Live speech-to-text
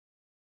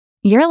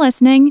You're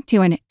listening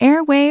to an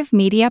Airwave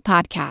Media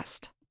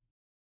Podcast.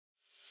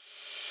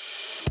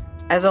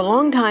 As a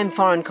longtime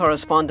foreign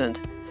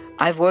correspondent,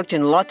 I've worked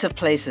in lots of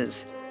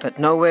places, but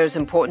nowhere as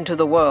important to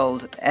the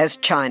world as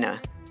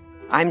China.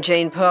 I'm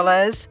Jane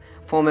Perlez,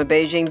 former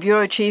Beijing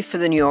bureau chief for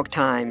the New York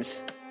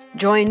Times.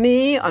 Join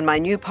me on my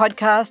new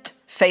podcast,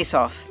 Face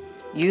Off,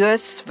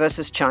 U.S.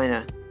 versus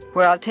China,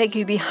 where I'll take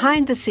you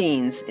behind the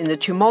scenes in the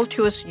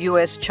tumultuous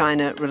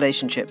U.S.-China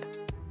relationship.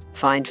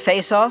 Find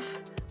Face Off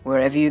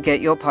wherever you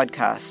get your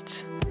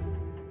podcasts.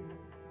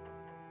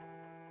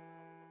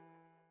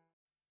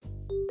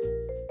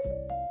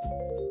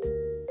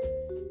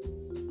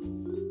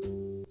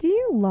 Do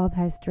you love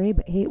history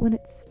but hate when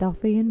it's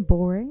stuffy and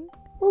boring?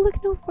 Well,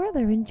 look no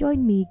further and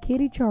join me,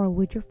 Katie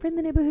Charlwood, your friend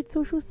the neighbourhood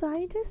social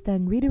scientist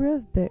and reader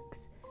of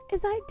books,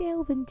 as I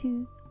delve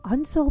into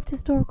unsolved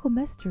historical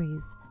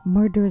mysteries,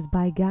 murders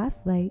by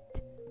gaslight,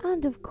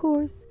 and of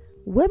course,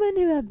 women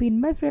who have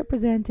been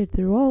misrepresented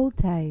through all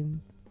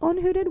time. On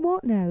Who Did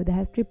What Now, the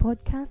history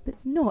podcast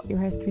that's not your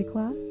history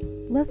class.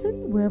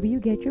 Listen wherever you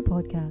get your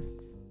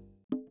podcasts.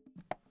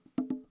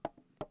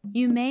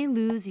 You may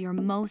lose your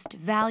most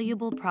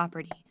valuable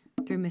property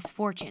through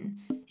misfortune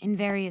in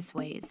various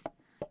ways.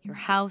 Your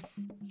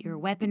house, your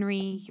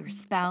weaponry, your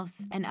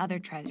spouse, and other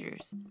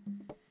treasures.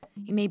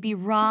 You may be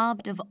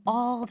robbed of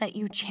all that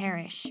you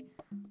cherish,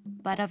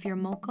 but of your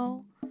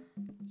moko,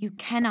 you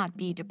cannot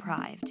be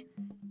deprived,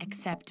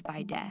 except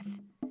by death.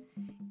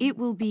 It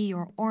will be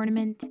your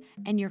ornament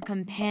and your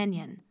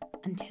companion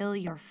until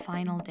your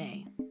final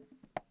day.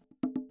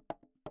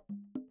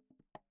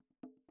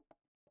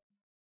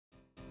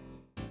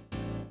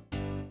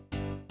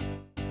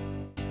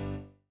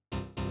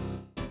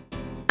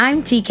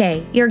 I'm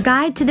TK, your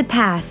guide to the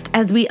past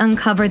as we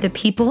uncover the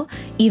people,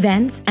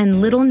 events,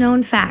 and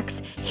little-known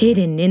facts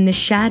hidden in the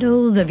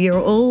shadows of your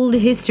old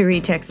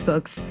history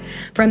textbooks.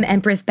 From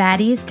Empress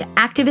baddies to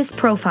activist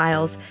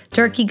profiles,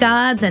 turkey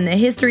gods and the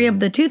history of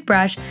the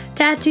toothbrush,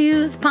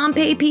 tattoos,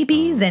 Pompeii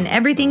peepees, and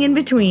everything in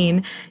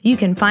between, you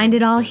can find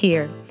it all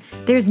here.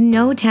 There's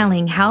no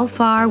telling how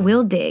far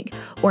we'll dig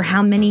or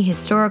how many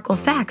historical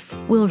facts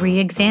we'll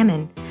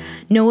re-examine.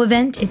 No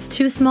event is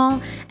too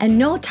small and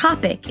no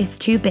topic is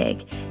too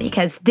big,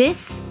 because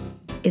this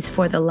is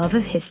for the love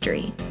of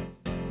history.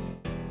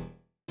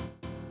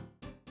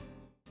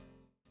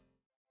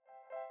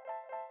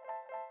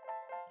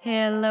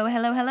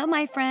 Hello,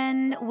 my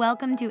friend.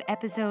 Welcome to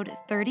episode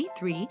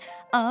 33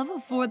 of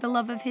For the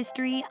Love of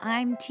History.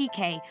 I'm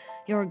TK,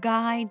 your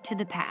guide to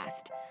the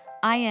past.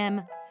 I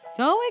am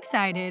so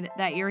excited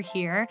that you're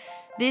here.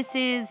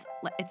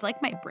 It's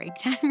like my break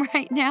time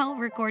right now,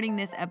 recording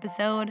this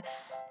episode.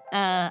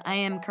 I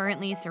am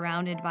currently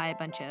surrounded by a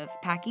bunch of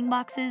packing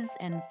boxes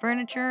and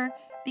furniture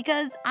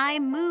because I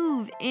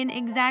move in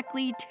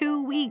exactly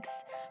 2 weeks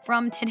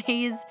from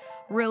today's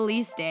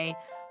release day.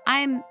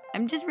 I'm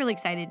just really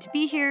excited to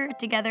be here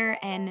together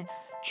and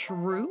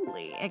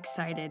truly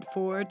excited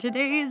for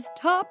today's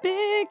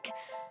topic.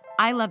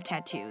 I love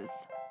tattoos.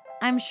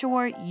 I'm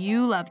sure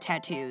you love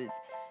tattoos.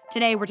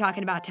 Today we're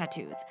talking about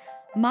tattoos.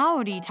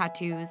 Maori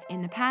tattoos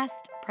in the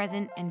past,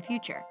 present, and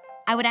future.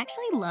 I would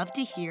actually love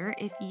to hear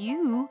if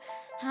you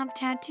have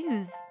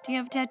tattoos. Do you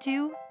have a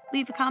tattoo?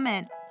 Leave a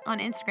comment on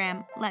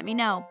Instagram. Let me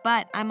know.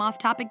 But I'm off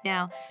topic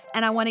now,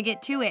 and I want to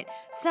get to it.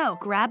 So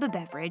grab a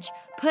beverage,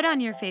 put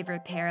on your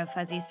favorite pair of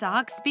fuzzy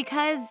socks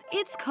because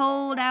it's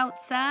cold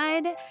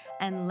outside,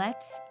 and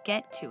let's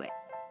get to it.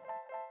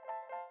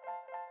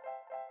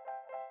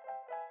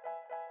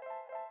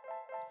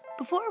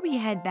 Before we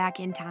head back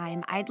in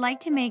time, I'd like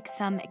to make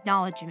some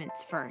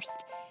acknowledgements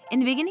first. In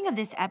the beginning of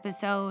this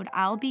episode,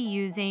 I'll be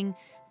using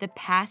the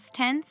past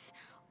tense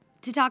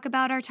to talk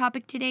about our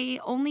topic today,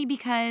 only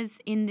because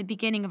in the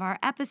beginning of our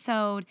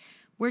episode,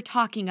 we're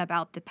talking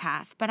about the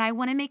past. But I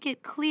want to make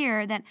it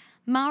clear that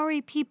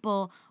Maori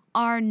people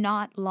are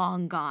not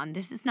long gone.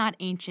 This is not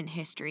ancient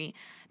history.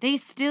 They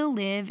still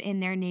live in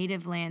their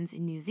native lands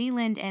in New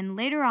Zealand, and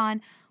later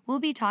on, we'll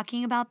be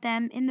talking about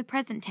them in the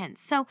present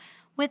tense. So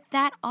with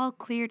that all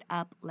cleared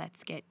up,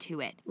 let's get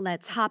to it.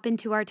 Let's hop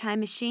into our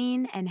time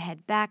machine and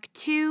head back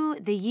to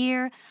the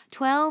year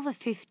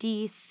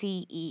 1250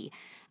 CE.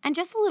 And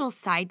just a little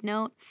side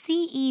note,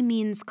 CE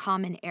means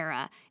Common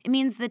Era. It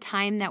means the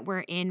time that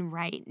we're in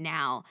right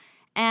now.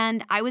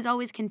 And I was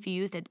always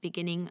confused at the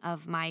beginning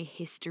of my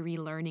history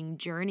learning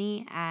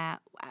journey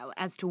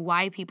as to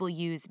why people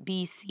use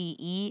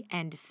BCE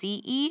and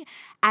CE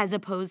as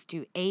opposed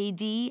to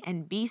AD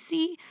and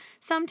BC.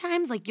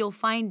 Sometimes, you'll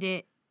find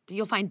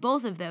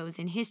both of those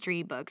in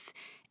history books.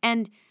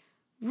 And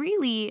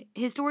really,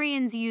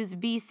 historians use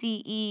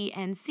BCE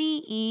and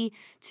CE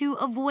to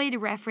avoid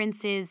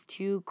references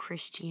to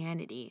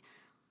Christianity.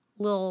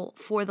 Little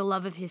for the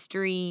love of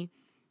history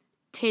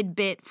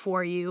tidbit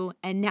for you,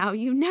 and now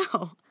you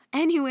know.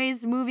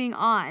 Anyways, moving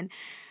on.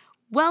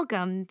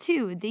 Welcome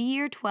to the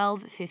year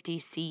 1250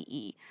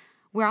 CE.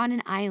 We're on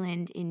an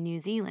island in New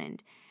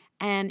Zealand,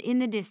 and in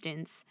the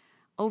distance,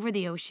 over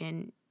the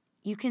ocean,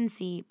 you can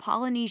see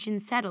Polynesian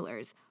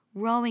settlers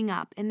rowing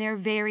up in their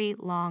very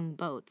long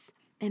boats.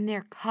 and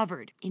they're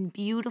covered in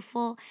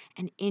beautiful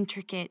and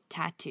intricate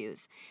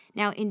tattoos.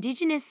 Now,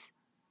 indigenous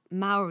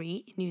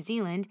Maori in New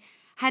Zealand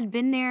had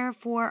been there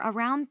for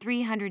around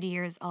 300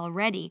 years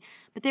already,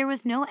 but there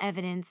was no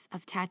evidence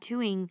of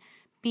tattooing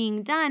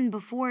being done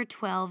before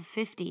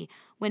 1250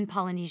 when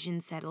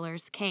Polynesian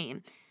settlers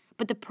came.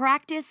 But the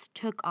practice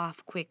took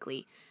off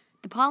quickly.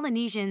 The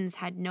Polynesians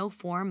had no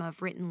form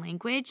of written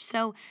language,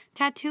 so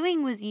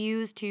tattooing was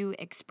used to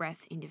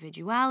express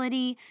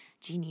individuality,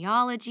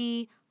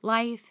 genealogy,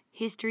 life,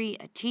 history,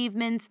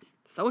 achievements,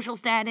 social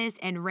status,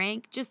 and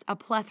rank, just a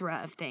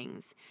plethora of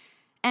things.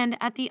 And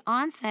at the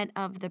onset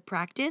of the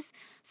practice,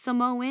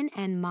 Samoan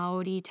and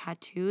Maori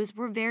tattoos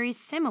were very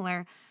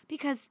similar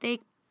because they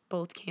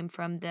both came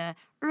from the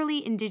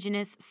early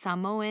indigenous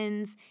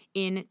Samoans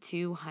in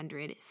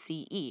 200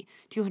 CE.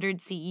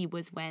 200 CE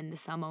was when the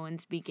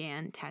Samoans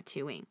began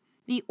tattooing.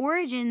 The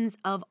origins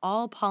of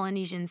all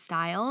Polynesian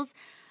styles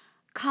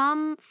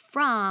come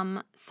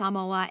from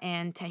Samoa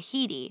and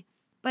Tahiti.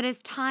 But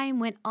as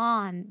time went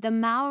on, the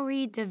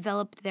Maori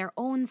developed their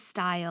own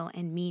style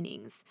and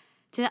meanings.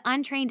 To the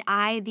untrained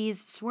eye,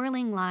 these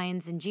swirling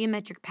lines and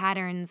geometric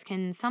patterns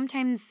can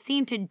sometimes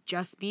seem to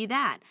just be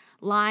that,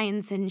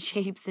 lines and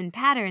shapes and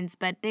patterns,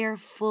 but they're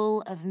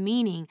full of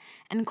meaning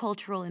and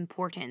cultural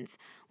importance,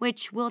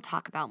 which we'll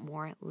talk about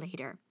more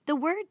later. The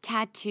word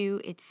tattoo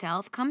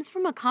itself comes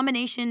from a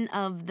combination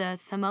of the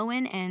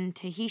Samoan and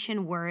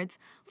Tahitian words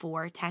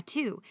for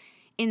tattoo.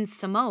 In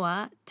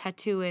Samoa,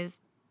 tattoo is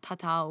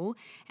tatau,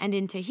 and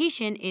in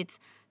Tahitian, it's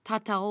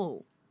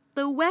tatao.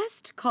 The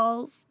West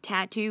calls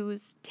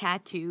tattoos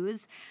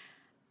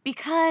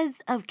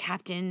because of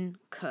Captain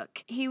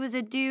Cook. He was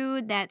a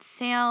dude that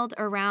sailed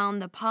around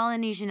the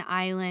Polynesian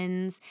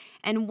islands,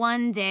 and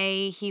one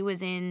day he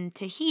was in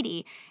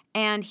Tahiti,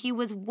 and he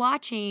was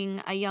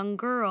watching a young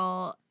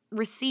girl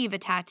receive a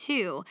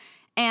tattoo,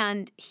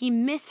 and he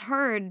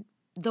misheard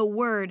the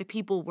word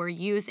people were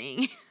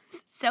using.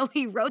 So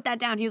he wrote that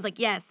down. He was like,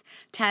 yes,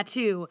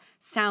 tattoo,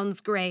 sounds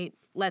great,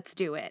 let's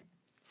do it.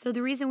 So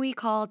the reason we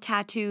call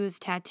tattoos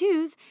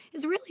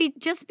is really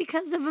just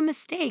because of a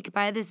mistake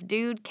by this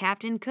dude,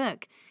 Captain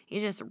Cook. He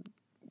just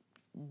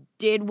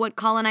did what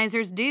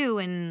colonizers do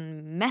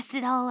and messed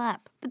it all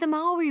up. But the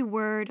Maori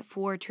word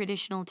for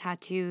traditional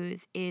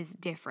tattoos is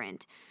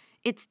different.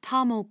 It's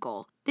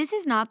tamoko. This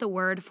is not the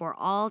word for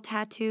all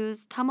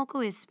tattoos.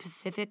 Tamoko is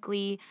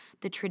specifically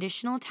the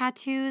traditional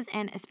tattoos,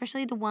 and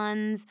especially the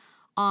ones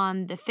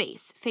on the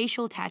face,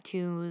 facial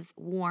tattoos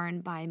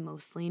worn by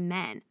mostly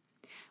men.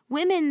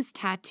 Women's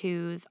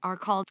tattoos are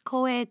called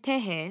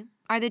koetehe,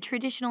 are the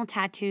traditional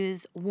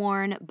tattoos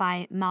worn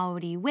by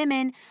Maori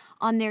women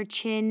on their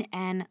chin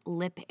and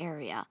lip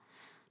area.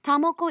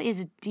 Tamoko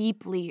is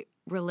deeply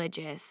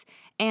religious,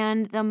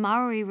 and the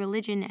Maori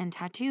religion and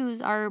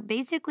tattoos are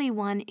basically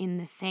one in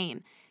the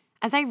same.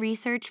 As I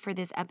researched for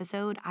this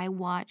episode, I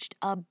watched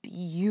a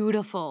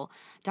beautiful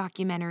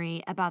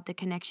documentary about the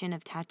connection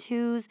of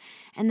tattoos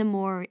and the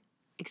Maori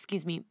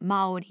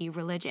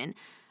religion.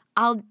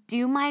 I'll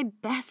do my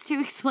best to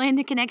explain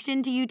the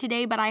connection to you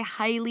today, but I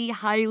highly,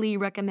 highly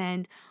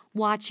recommend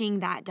watching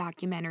that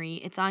documentary.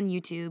 It's on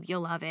YouTube.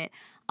 You'll love it.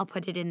 I'll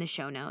put it in the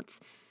show notes.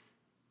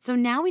 So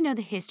now we know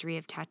the history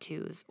of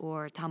tattoos,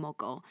 or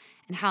tamoko,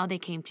 and how they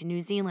came to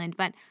New Zealand,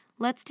 but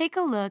let's take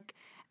a look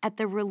at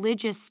the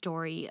religious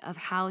story of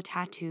how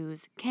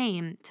tattoos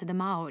came to the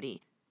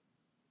Maori.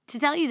 To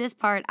tell you this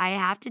part, I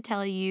have to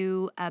tell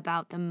you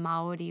about the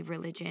Maori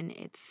religion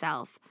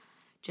itself.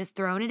 Just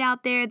throwing it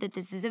out there that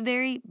this is a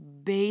very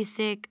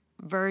basic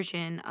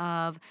version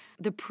of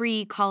the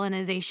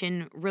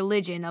pre-colonization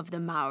religion of the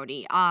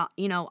Maori.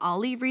 I'll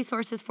leave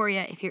resources for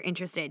you if you're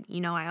interested.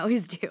 I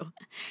always do.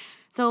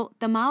 So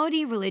the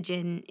Maori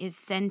religion is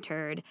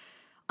centered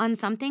on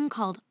something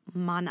called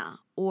mana,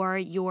 or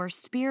your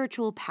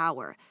spiritual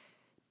power.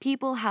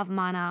 People have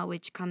mana,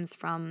 which comes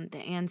from the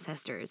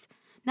ancestors.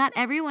 Not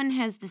everyone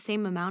has the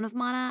same amount of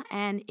mana,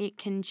 and it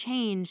can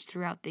change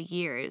throughout the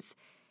years.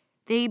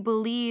 They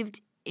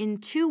believed in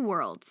two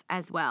worlds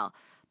as well,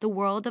 the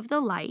world of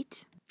the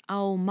light,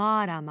 ao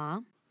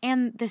marama,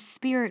 and the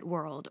spirit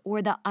world,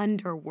 or the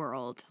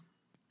underworld,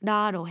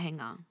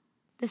 rarohenga.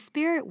 The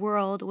spirit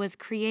world was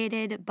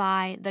created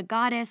by the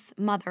goddess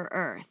Mother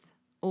Earth,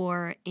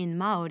 or in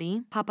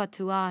Maori,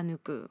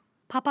 Papatuanuku.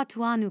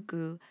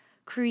 Papatuanuku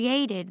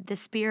created the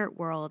spirit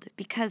world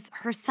because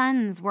her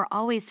sons were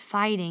always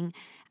fighting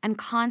and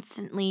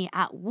constantly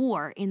at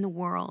war in the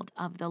world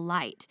of the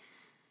light.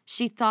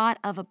 She thought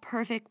of a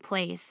perfect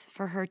place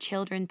for her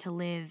children to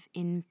live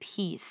in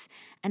peace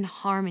and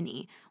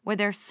harmony, where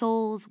their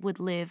souls would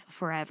live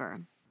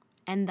forever.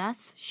 And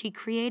thus, she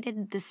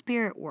created the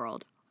spirit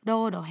world,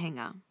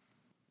 rarohenga.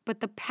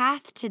 But the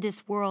path to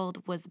this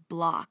world was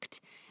blocked,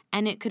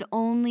 and it could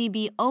only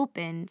be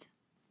opened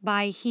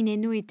by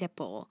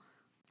Hinenuitepo,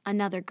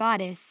 another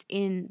goddess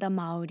in the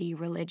Maori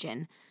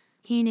religion.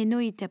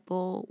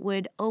 Hinenuitepo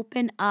would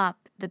open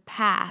up the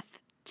path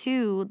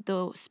to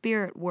the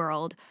spirit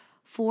world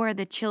for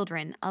the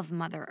children of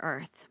Mother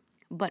Earth,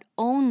 but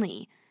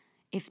only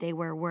if they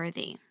were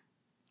worthy.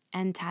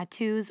 And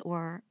tattoos,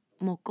 or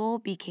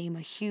moko became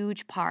a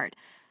huge part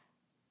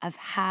of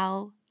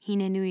how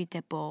Hinenui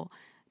Tepo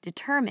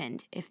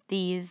determined if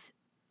these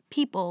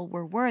people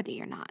were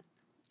worthy or not.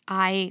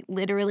 I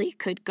literally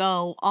could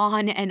go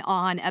on and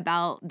on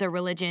about the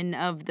religion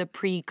of the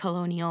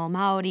pre-colonial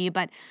Maori,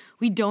 but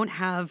we don't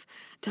have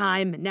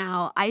time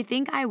now. I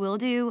think I will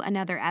do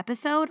another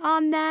episode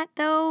on that,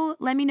 though.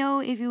 Let me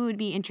know if you would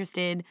be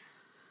interested,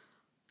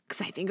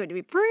 because I think it would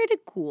be pretty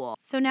cool.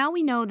 So now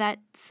we know that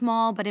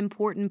small but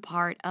important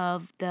part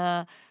of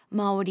the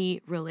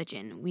Maori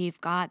religion. We've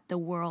got the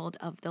world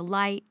of the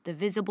light, the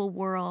visible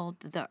world,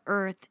 the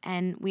earth,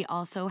 and we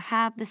also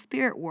have the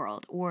spirit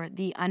world, or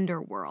the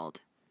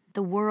underworld,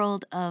 the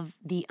world of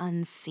the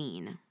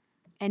unseen.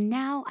 And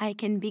now I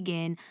can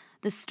begin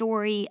the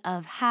story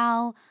of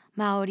how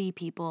Maori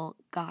people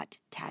got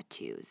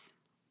tattoos.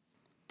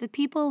 The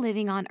people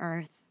living on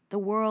Earth, the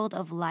world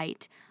of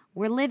light,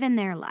 were living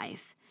their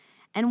life.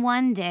 And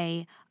one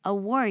day, a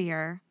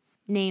warrior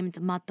named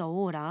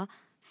Mataora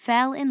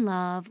fell in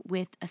love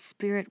with a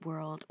spirit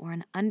world, or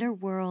an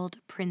underworld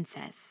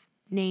princess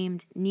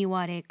named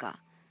Niwareka.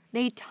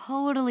 They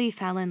totally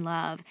fell in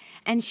love,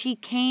 and she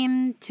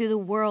came to the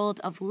world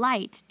of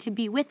light to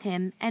be with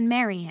him and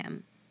marry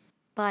him.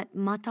 But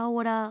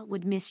Mataora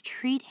would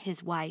mistreat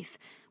his wife,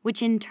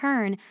 which in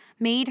turn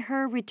made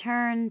her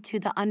return to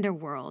the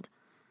underworld.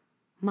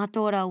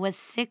 Mataora was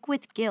sick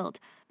with guilt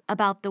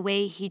about the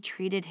way he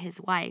treated his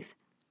wife,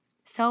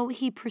 so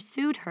he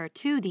pursued her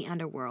to the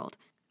underworld,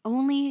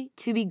 only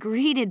to be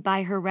greeted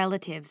by her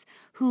relatives,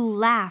 who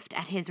laughed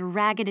at his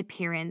ragged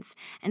appearance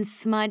and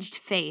smudged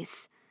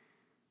face.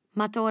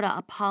 Mataora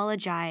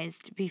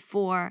apologized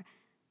before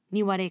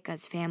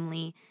Niwareka's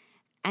family,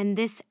 and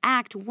this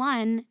act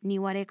won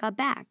Niwareka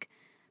back.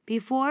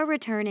 Before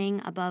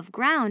returning above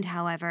ground,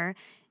 however,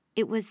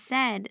 it was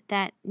said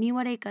that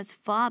Niwareka's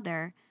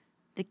father,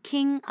 the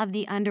king of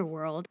the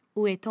underworld,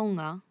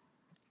 Uetonga,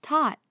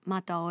 taught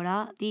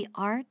Mataora the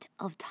art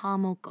of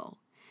tamoko.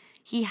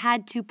 He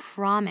had to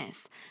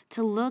promise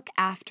to look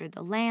after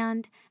the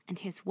land and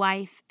his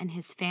wife and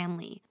his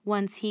family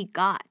once he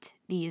got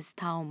these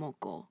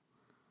taomoko.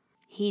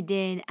 He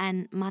did,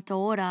 and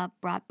Mataora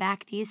brought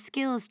back these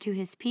skills to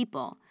his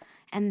people,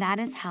 and that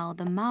is how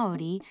the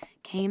Maori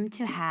came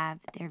to have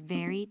their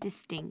very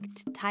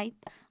distinct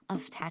type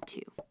of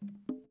tattoo.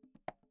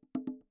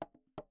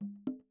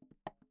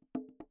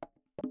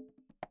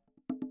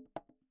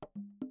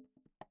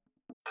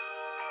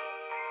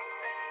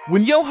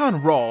 When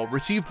Johann Rall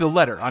received the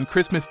letter on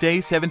Christmas Day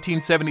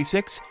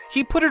 1776,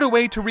 he put it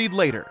away to read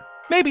later.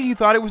 Maybe he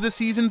thought it was a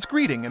season's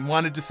greeting and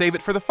wanted to save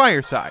it for the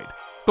fireside.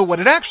 But what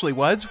it actually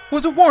was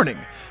a warning,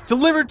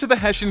 delivered to the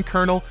Hessian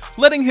colonel,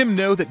 letting him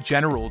know that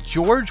General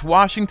George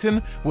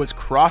Washington was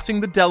crossing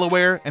the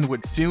Delaware and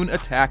would soon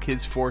attack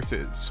his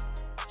forces.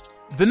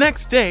 The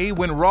next day,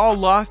 when Rall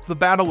lost the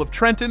Battle of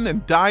Trenton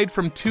and died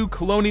from 2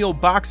 colonial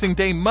Boxing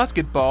Day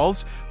musket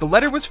balls, the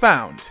letter was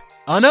found,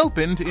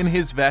 unopened, in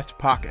his vest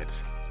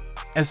pocket.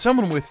 As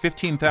someone with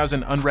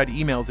 15,000 unread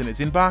emails in his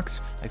inbox,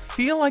 I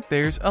feel like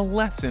there's a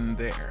lesson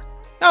there.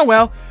 Oh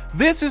well,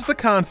 this is The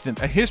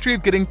Constant, a history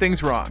of getting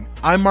things wrong.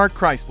 I'm Mark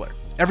Chrysler.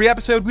 Every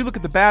episode, we look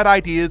at the bad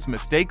ideas,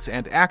 mistakes,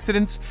 and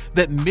accidents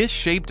that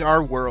misshaped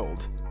our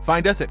world.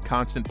 Find us at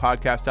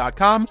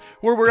constantpodcast.com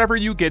or wherever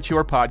you get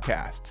your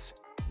podcasts.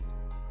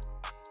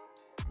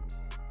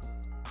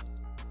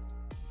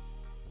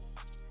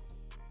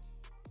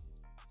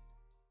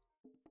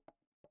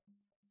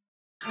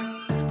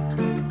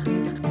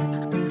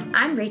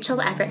 I'm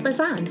Rachel Everett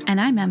Lazan. And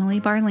I'm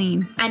Emily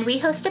Barleen. And we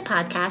host a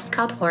podcast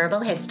called Horrible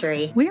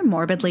History. We're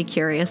morbidly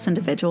curious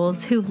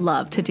individuals who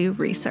love to do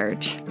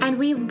research. And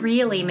we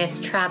really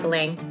miss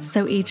traveling.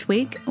 So each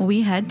week,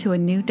 we head to a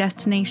new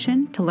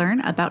destination to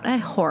learn about a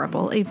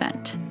horrible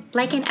event.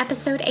 Like in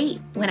episode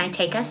 8, when I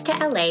take us to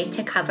LA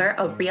to cover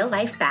a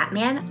real-life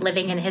Batman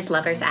living in his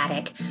lover's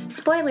attic.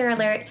 Spoiler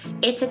alert,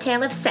 it's a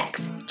tale of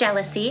sex,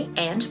 jealousy,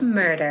 and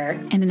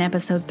murder. And in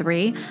episode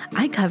 3,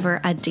 I cover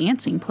a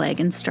dancing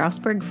plague in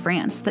Strasbourg,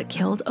 France that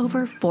killed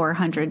over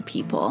 400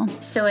 people.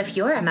 So if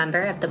you're a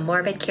member of the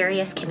morbid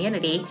curious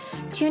community,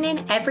 tune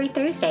in every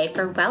Thursday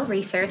for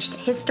well-researched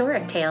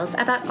historic tales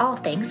about all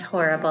things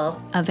horrible.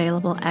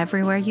 Available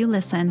everywhere you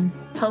listen.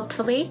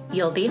 Hopefully,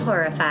 you'll be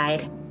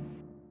horrified.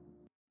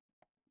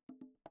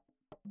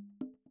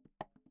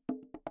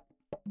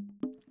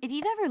 If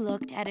you've ever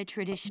looked at a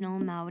traditional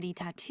Maori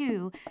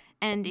tattoo,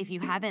 and if you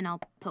haven't, I'll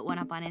put one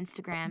up on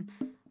Instagram,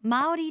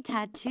 Maori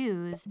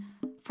tattoos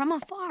from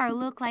afar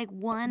look like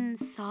one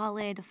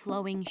solid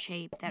flowing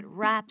shape that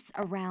wraps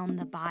around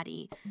the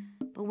body.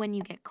 But when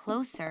you get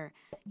closer,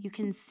 you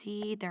can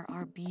see there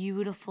are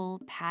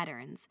beautiful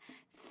patterns.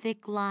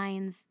 Thick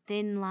lines,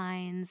 thin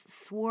lines,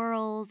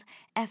 swirls,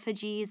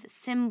 effigies,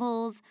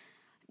 symbols,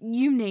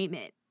 you name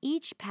it.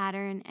 Each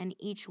pattern and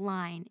each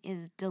line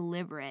is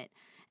deliberate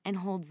and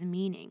holds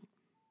meaning.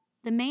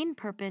 The main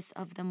purpose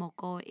of the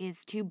moko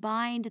is to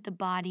bind the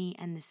body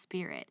and the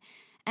spirit,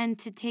 and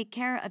to take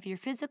care of your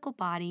physical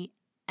body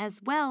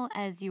as well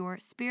as your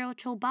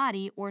spiritual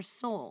body or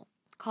soul,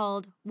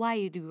 called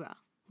wairua.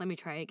 Let me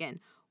try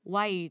again.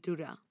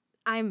 Wairua.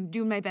 I'm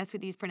doing my best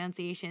with these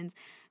pronunciations.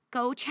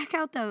 Go check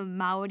out the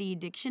Maori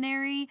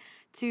dictionary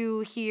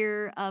to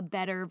hear a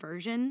better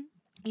version.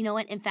 You know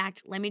what? In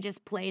fact, let me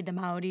just play the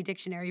Maori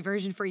dictionary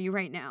version for you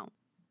right now.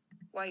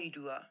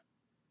 Wairua.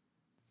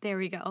 There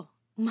we go.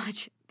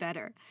 Much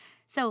better.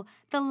 So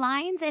the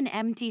lines and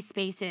empty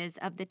spaces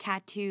of the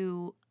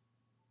tattoo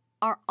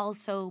are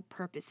also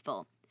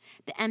purposeful.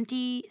 The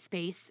empty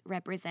space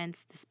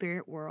represents the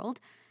spirit world,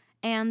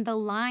 and the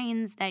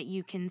lines that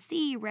you can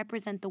see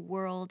represent the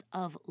world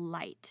of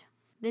light.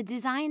 The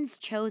designs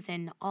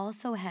chosen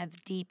also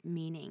have deep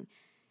meaning.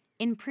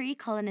 In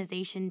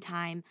pre-colonization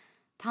time,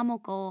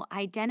 Tamoko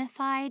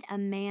identified a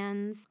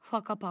man's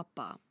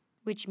whakapapa,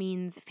 which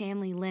means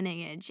family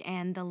lineage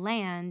and the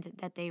land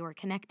that they were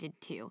connected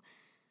to.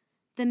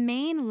 The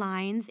main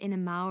lines in a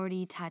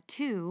Maori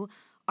tattoo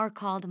are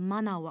called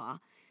manawa,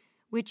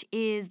 which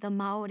is the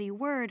Maori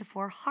word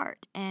for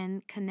heart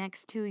and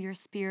connects to your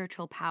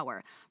spiritual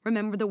power.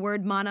 Remember the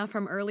word mana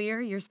from earlier,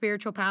 your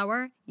spiritual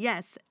power?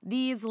 Yes,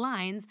 these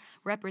lines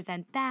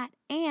represent that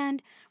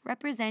and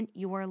represent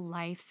your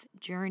life's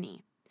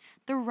journey.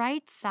 The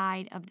right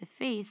side of the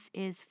face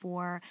is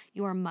for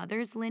your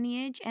mother's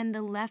lineage, and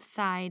the left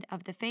side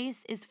of the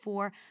face is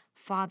for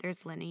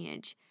father's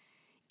lineage.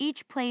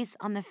 Each place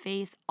on the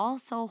face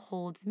also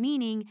holds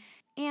meaning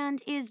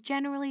and is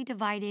generally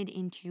divided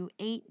into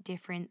 8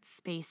 different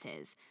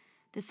spaces.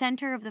 The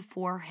center of the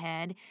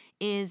forehead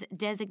is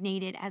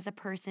designated as a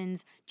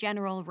person's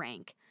general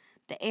rank.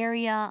 The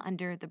area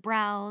under the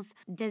brows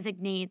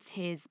designates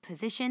his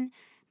position.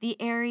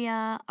 The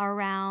area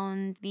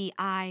around the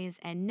eyes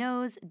and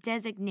nose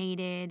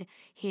designated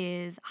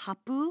his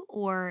hapu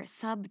or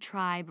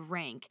sub-tribe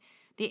rank.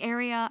 The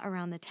area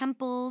around the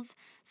temples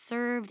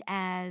served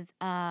as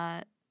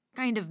a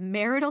kind of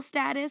marital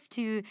status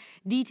to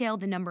detail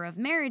the number of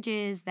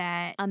marriages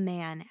that a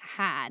man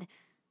had.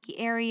 The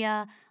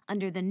area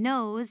under the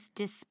nose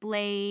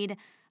displayed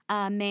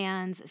a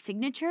man's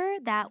signature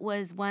that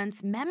was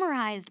once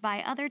memorized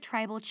by other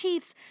tribal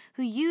chiefs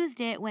who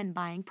used it when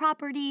buying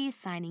property,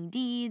 signing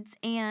deeds,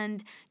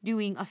 and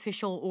doing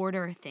official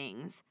order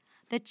things.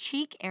 The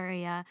cheek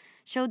area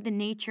showed the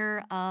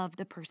nature of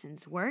the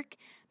person's work.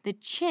 The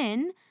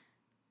chin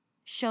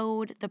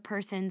showed the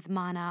person's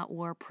mana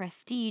or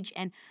prestige,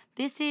 and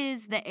this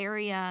is the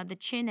area, the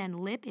chin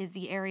and lip is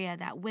the area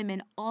that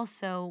women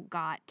also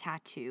got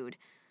tattooed.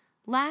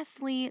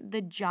 Lastly,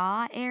 the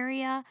jaw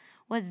area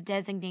was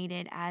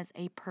designated as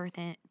a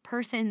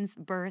person's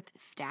birth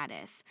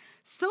status.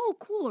 So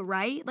cool,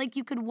 right? Like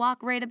you could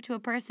walk right up to a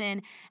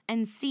person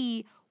and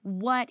see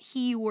what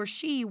he or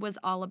she was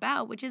all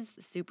about, which is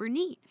super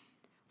neat.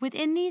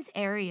 Within these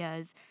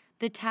areas,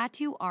 the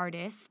tattoo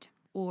artist,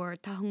 or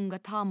tahunga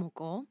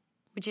tamoko,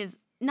 which is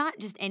not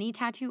just any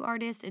tattoo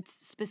artist, it's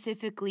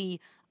specifically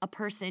a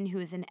person who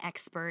is an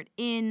expert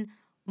in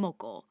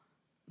moko,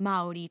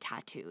 Maori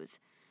tattoos.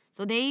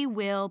 So they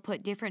will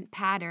put different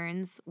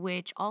patterns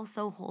which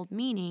also hold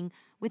meaning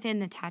within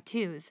the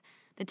tattoos.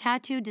 The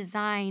tattoo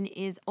design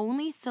is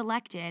only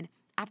selected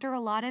after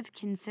a lot of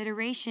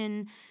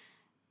consideration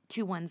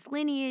to one's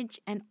lineage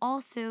and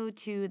also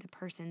to the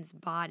person's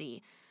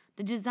body.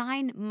 The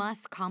design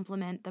must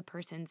complement the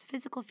person's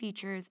physical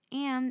features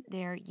and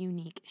their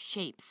unique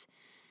shapes.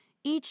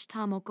 Each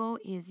tamoko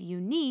is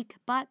unique,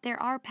 but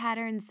there are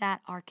patterns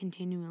that are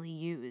continually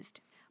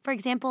used. For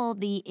example,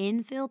 the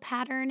infill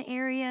pattern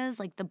areas,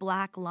 like the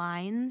black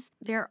lines,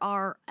 there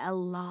are a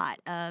lot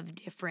of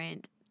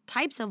different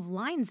types of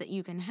lines that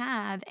you can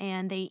have,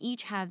 and they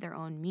each have their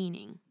own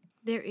meaning.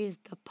 There is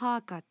the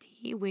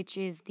pakati, which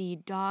is the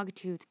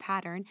dog-tooth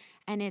pattern,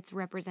 and it's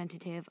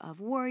representative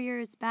of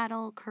warriors,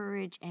 battle,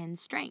 courage, and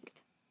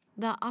strength.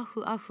 The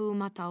ahu ahu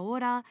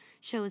mataora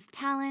shows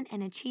talent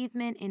and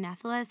achievement in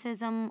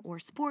athleticism or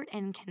sport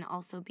and can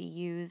also be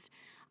used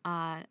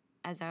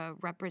as a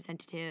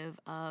representative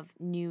of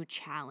new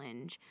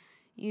challenge.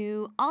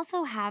 You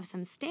also have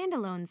some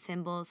standalone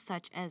symbols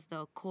such as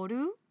the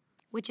koru,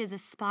 which is a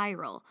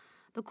spiral.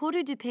 The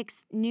koru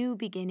depicts new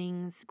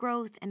beginnings,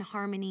 growth, and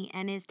harmony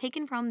and is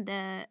taken from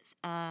the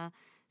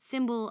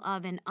symbol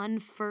of an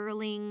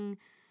unfurling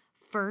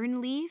fern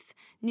leaf.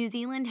 New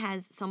Zealand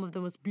has some of the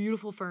most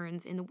beautiful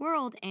ferns in the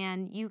world,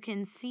 and you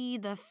can see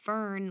the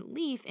fern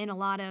leaf in a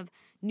lot of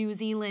New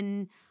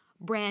Zealand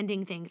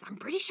branding things. I'm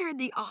pretty sure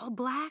the All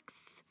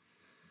Blacks,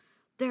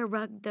 the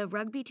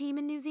rugby team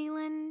in New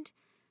Zealand,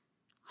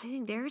 I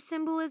think their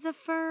symbol is a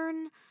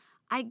fern.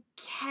 I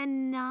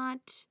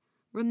cannot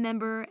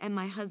remember, and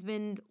my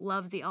husband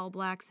loves the All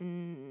Blacks,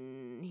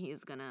 and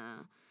he's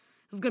gonna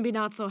be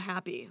not so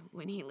happy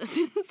when he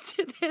listens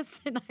to this,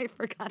 and I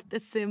forgot the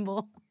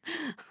symbol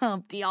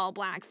of the All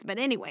Blacks. But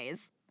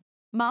anyways,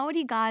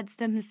 Maori gods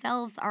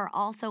themselves are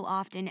also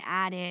often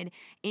added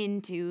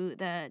into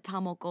the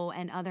tamoko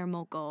and other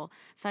moko,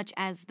 such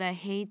as the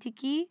hei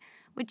tiki,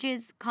 which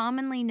is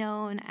commonly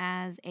known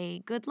as a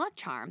good luck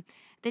charm.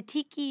 The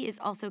tiki is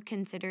also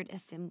considered a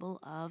symbol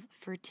of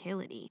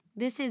fertility.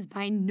 This is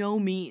by no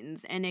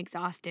means an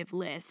exhaustive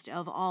list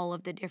of all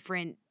of the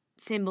different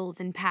symbols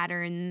and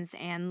patterns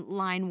and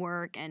line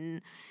work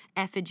and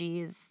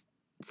effigies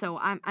So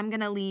I'm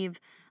going to leave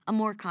a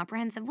more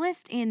comprehensive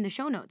list in the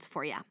show notes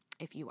for you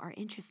if you are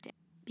interested,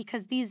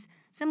 because these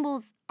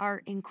symbols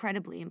are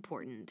incredibly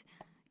important.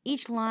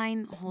 Each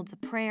line holds a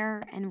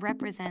prayer and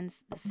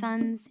represents the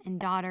sons and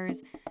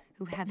daughters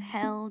who have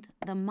held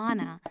the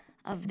mana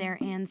of their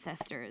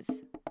ancestors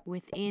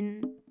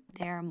within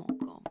their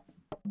moko.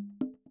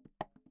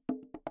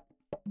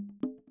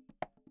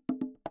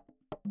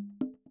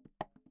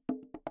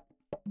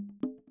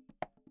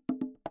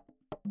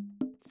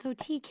 So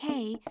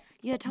TK,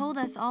 you told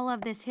us all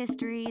of this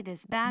history,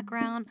 this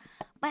background,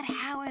 but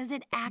how is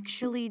it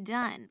actually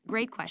done?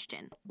 Great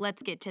question.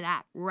 Let's get to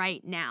that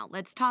right now.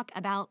 Let's talk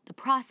about the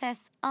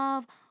process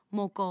of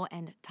moko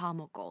and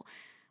tamoko.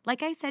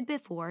 Like I said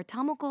before,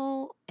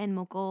 tamoko and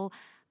moko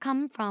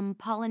come from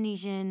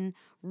Polynesian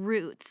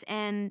roots,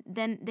 and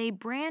then they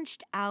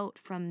branched out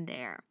from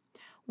there.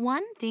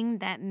 One thing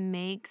that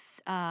makes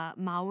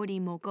Maori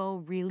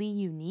moko really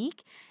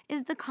unique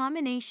is the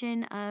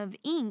combination of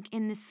ink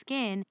in the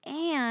skin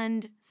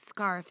and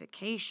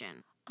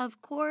scarification.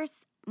 Of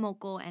course,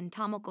 moko and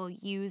tamoko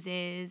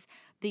uses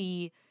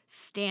the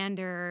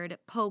standard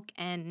poke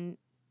and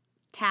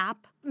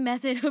tap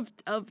method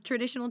of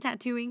traditional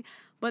tattooing,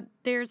 but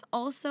there's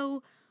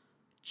also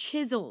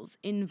chisels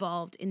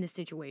involved in the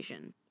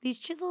situation. These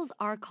chisels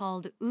are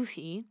called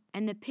uhi,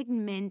 and the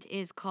pigment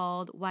is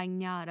called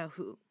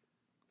wainarahu.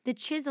 The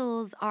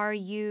chisels are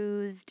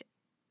used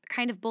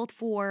kind of both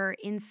for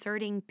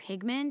inserting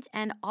pigment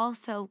and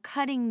also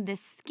cutting the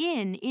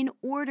skin in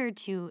order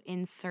to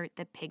insert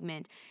the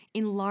pigment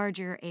in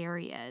larger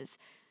areas.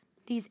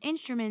 These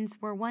instruments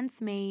were once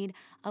made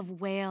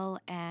of whale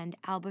and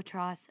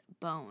albatross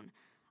bone.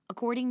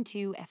 According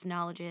to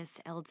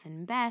ethnologist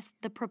Eldson Best,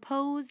 the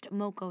proposed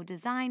moko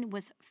design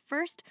was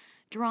first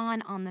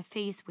drawn on the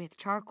face with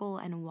charcoal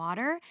and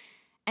water,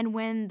 and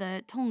when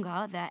the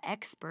tonga, the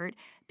expert,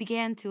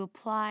 began to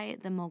apply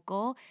the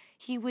moko,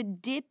 he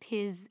would dip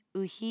his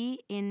uhi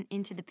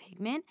into the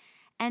pigment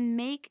and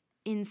make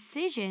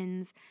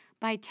incisions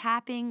by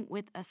tapping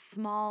with a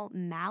small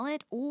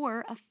mallet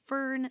or a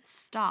fern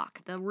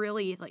stalk, the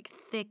really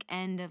thick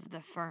end of the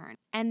fern.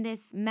 And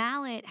this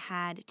mallet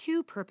had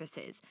two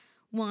purposes.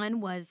 One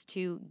was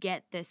to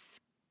get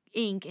this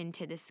ink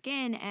into the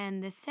skin,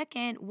 and the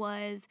second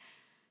was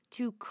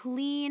to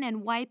clean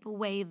and wipe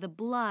away the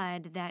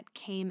blood that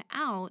came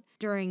out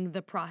during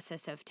the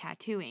process of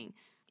tattooing.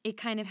 It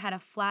kind of had a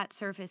flat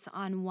surface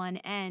on one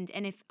end,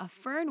 and if a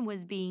fern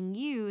was being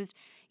used,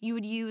 you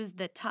would use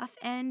the tough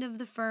end of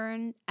the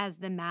fern as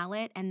the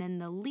mallet and then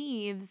the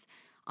leaves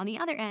on the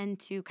other end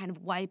to kind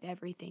of wipe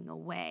everything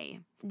away.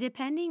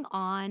 Depending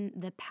on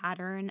the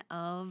pattern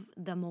of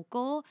the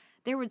moko,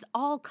 there was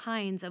all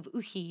kinds of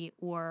uhi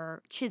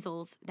or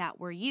chisels that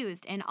were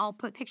used, and I'll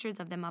put pictures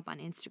of them up on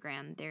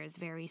Instagram. There's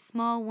very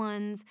small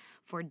ones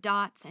for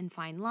dots and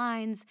fine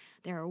lines.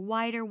 There are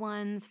wider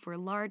ones for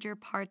larger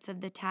parts of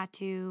the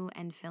tattoo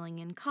and filling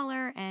in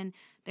color, and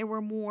there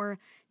were more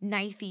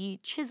knifey,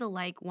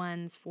 chisel-like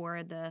ones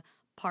for the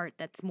part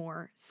that's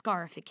more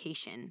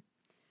scarification.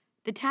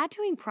 The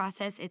tattooing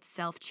process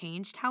itself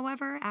changed,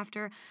 however,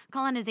 after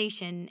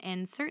colonization,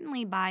 and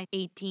certainly by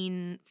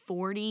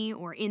 1840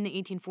 or in the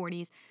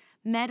 1840s,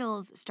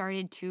 metals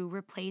started to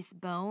replace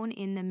bone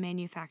in the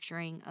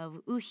manufacturing of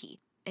uhi,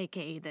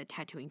 aka the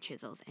tattooing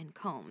chisels and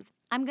combs.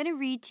 I'm going to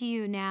read to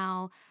you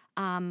now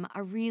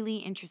a really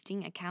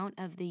interesting account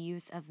of the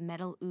use of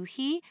metal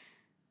uhi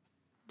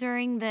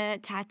during the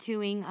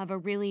tattooing of a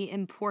really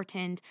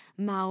important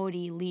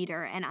Maori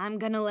leader, and I'm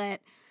going to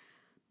let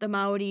the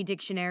Maori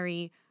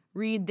dictionary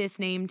read this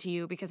name to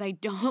you because I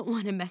don't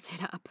want to mess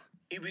it up.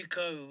 In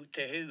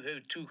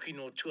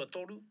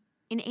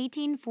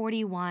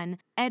 1841,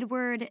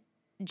 Edward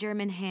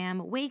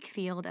Germanham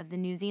Wakefield of the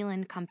New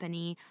Zealand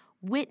Company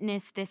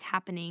witnessed this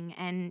happening,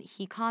 and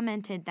he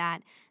commented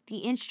that the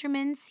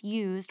instruments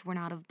used were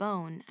not of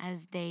bone,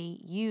 as they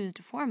used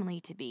formerly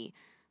to be,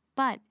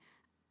 but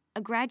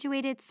a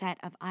graduated set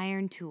of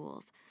iron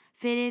tools,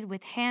 fitted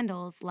with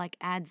handles like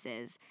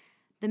adzes.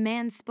 The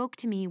man spoke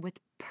to me with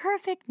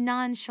perfect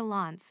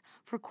nonchalance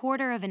for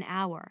 1/4 of an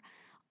hour,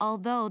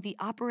 although the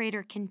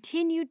operator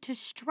continued to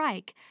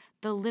strike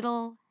the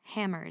little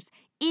hammers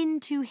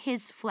into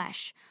his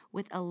flesh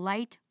with a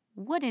light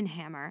wooden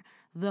hammer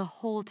the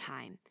whole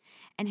time,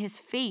 and his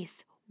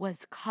face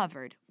was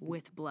covered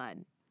with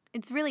blood.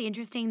 It's really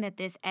interesting that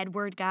this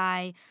Edward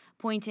guy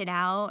pointed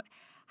out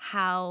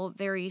how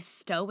very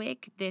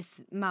stoic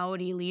this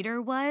Maori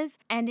leader was,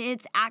 and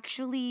it's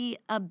actually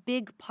a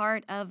big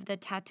part of the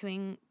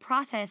tattooing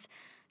process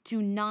to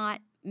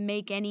not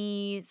make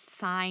any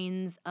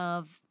signs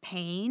of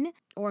pain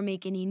or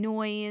make any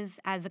noise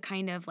as a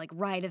kind of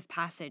rite of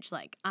passage,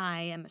 like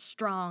I am a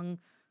strong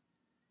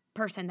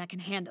person that can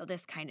handle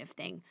this kind of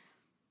thing.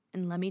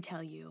 And let me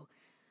tell you,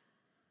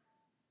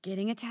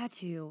 getting a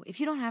tattoo, if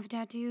you don't have a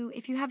tattoo,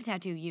 if you have a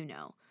tattoo, you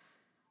know,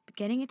 but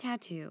getting a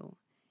tattoo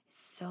is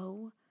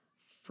so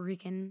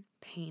freaking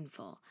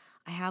painful.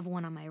 I have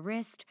one on my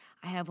wrist,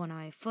 I have one on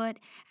my foot,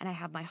 and I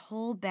have my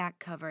whole back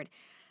covered.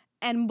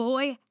 And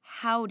boy,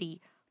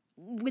 howdy,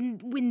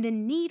 when the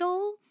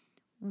needle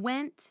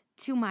went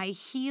to my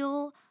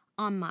heel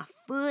on my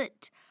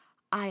foot.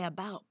 I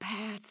about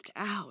passed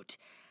out.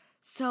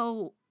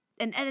 So,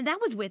 and that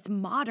was with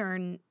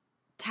modern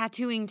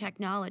tattooing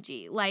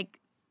technology, like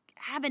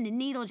having a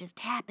needle just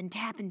tap and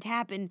tap and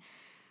tap and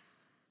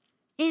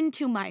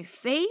into my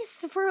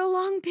face for a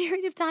long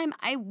period of time.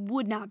 I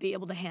would not be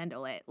able to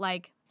handle it.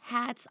 Like,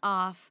 hats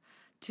off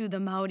to the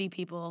Maori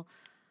people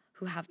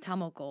who have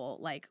tamoko.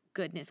 Like,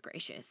 goodness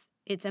gracious.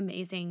 It's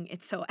amazing.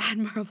 It's so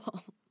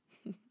admirable.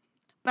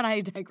 But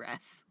I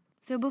digress.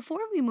 So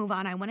before we move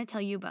on, I want to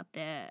tell you about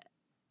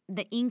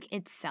the ink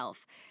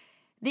itself.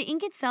 The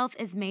ink itself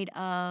is made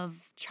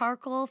of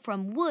charcoal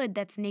from wood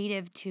that's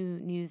native to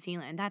New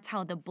Zealand. That's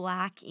how the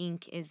black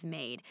ink is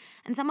made.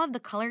 And some of the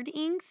colored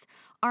inks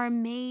are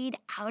made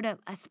out of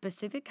a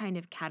specific kind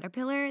of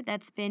caterpillar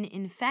that's been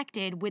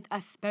infected with a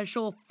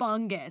special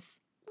fungus.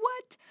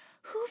 What?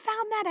 Who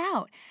found that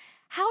out?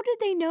 How did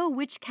they know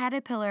which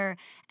caterpillar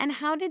and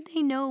how did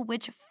they know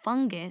which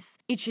fungus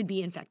it should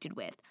be infected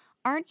with?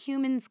 Aren't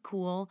humans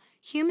cool?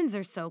 Humans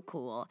are so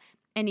cool.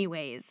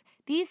 Anyways,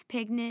 these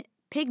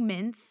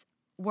pigments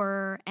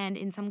were, and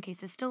in some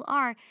cases still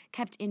are,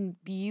 kept in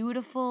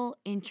beautiful,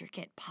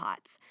 intricate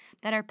pots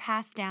that are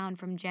passed down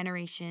from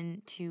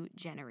generation to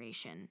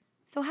generation.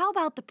 So how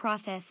about the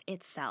process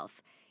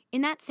itself?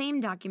 In that same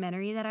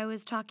documentary that I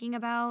was talking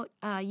about,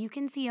 you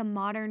can see a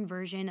modern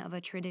version of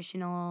a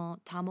traditional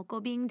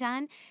tamoko being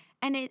done,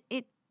 and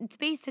it's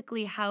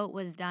basically how it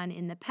was done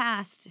in the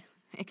past,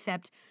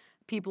 except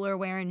people are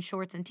wearing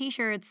shorts and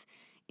t-shirts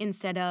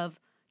instead of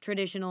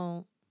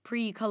traditional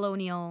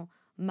pre-colonial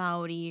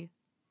Maori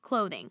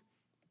clothing.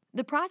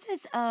 The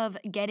process of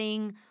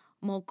getting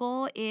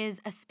moko is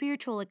a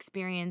spiritual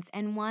experience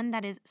and one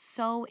that is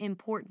so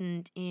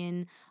important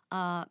in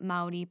a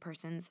Maori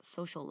person's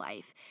social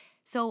life.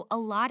 So a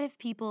lot of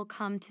people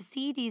come to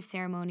see these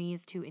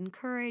ceremonies to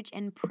encourage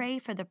and pray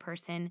for the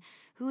person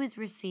who is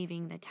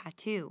receiving the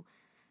tattoo.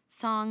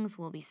 Songs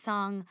will be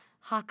sung,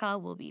 haka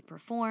will be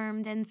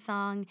performed and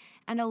sung,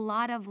 and a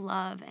lot of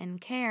love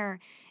and care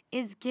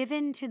is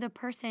given to the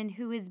person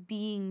who is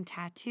being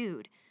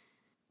tattooed.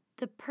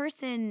 The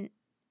person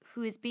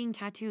who is being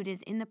tattooed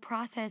is in the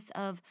process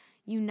of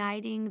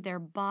uniting their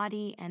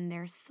body and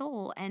their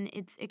soul, and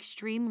it's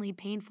extremely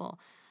painful.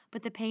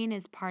 But the pain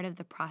is part of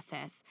the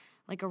process,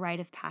 like a rite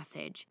of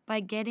passage.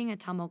 By getting a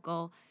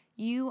tamoko,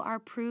 you are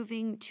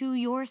proving to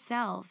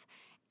yourself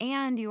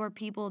and your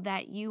people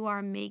that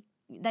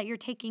you're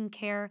taking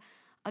care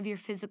of your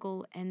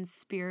physical and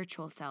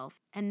spiritual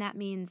self. And that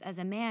means as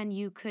a man,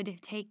 you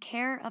could take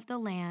care of the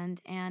land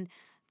and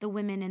the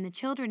women and the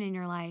children in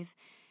your life.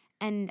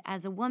 And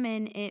as a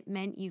woman, it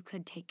meant you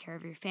could take care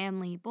of your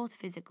family, both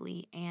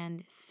physically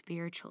and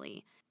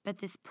spiritually. But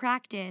this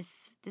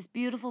practice, this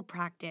beautiful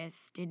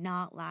practice, did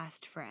not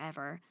last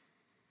forever.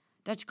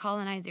 Dutch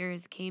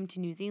colonizers came to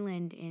New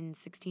Zealand in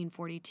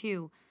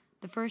 1642.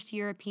 The first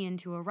European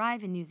to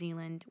arrive in New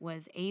Zealand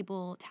was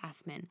Abel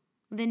Tasman.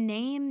 The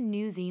name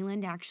New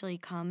Zealand actually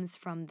comes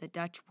from the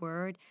Dutch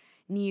word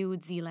New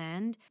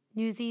Zealand.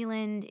 New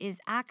Zealand is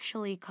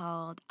actually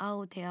called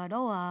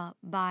Aotearoa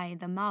by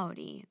the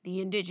Maori,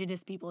 the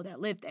indigenous people that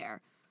lived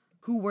there,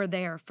 who were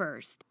there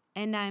first.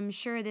 And I'm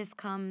sure this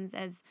comes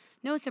as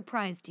no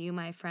surprise to you,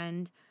 my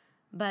friend,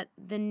 but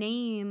the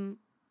name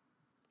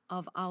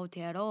of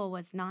Aotearoa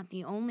was not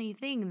the only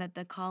thing that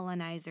the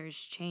colonizers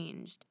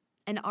changed.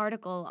 An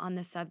article on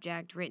the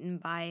subject written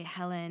by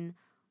Helen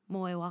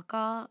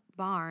Moewaka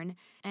Barn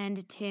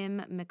and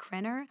Tim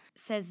McCrenner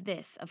says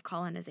this of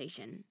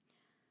colonization.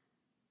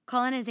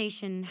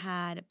 Colonization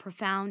had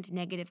profound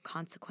negative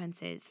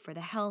consequences for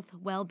the health,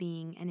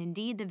 well-being, and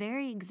indeed the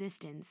very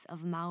existence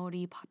of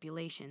Maori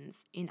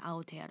populations in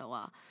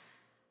Aotearoa.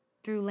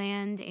 Through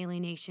land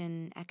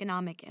alienation,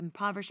 economic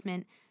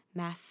impoverishment,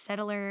 mass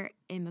settler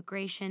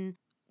immigration,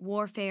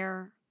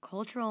 warfare,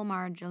 cultural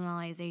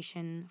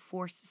marginalization,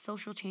 forced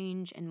social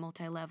change, and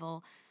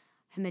multi-level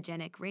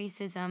homogenic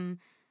racism,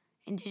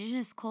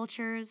 indigenous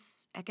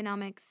cultures,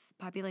 economics,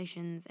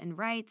 populations, and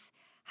rights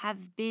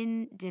have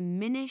been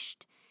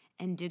diminished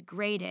and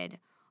degraded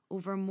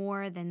over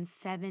more than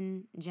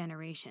 7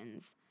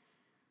 generations.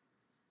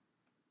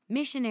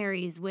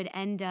 Missionaries would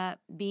end up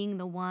being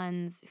the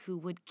ones who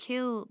would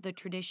kill the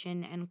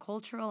tradition and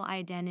cultural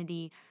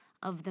identity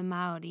of the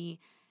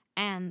Maori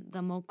and the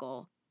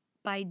moko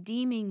by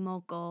deeming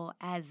moko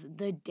as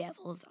the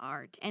devil's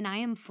art. And I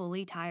am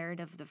fully tired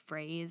of the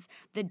phrase,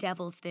 the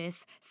devil's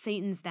this,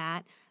 Satan's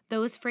that.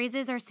 Those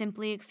phrases are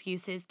simply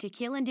excuses to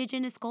kill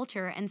indigenous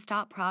culture and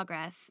stop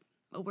progress.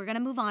 But we're going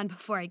to move on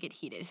before I get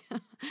heated.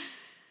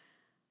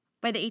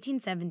 By the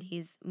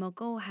 1870s,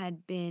 moko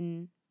had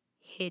been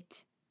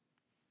hit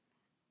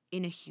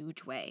in a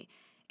huge way.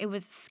 It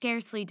was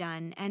scarcely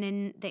done, and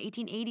in the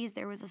 1880s,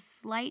 there was a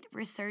slight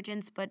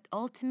resurgence, but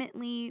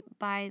ultimately,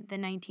 by the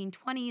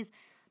 1920s,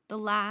 the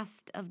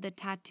last of the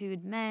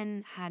tattooed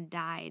men had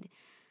died.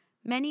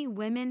 Many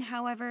women,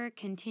 however,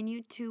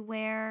 continued to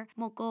wear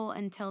moko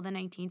until the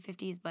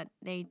 1950s, but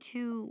they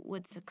too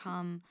would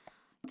succumb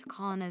to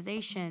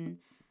colonization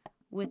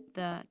with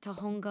the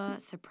Tohunga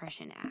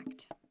Suppression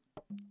Act.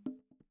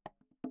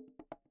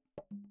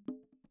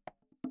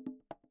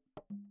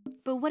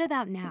 But what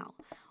about now?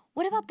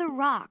 What about The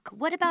Rock?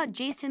 What about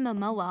Jason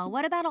Momoa?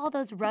 What about all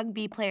those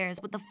rugby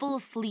players with the full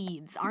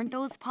sleeves? Aren't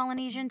those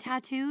Polynesian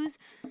tattoos?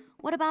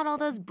 What about all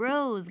those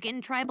bros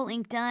getting tribal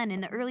ink done in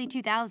the early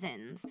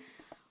 2000s?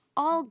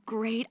 All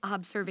great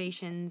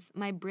observations,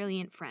 my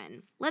brilliant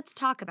friend. Let's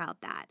talk about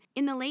that.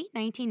 In the late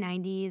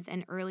 1990s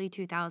and early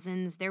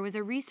 2000s, there was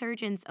a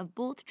resurgence of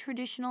both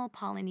traditional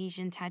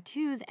Polynesian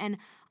tattoos and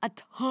a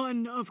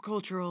ton of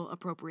cultural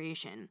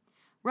appropriation.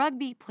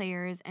 Rugby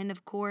players and,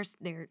 of course,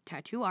 their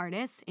tattoo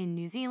artists in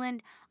New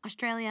Zealand,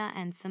 Australia,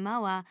 and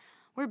Samoa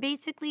were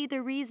basically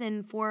the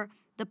reason for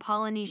the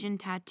Polynesian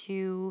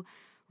tattoo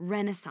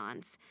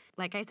renaissance.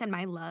 Like I said,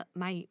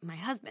 my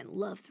husband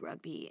loves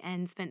rugby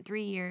and spent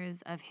 3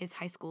 years of his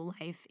high school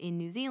life in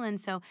New Zealand,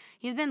 so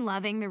he's been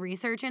loving the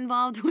research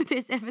involved with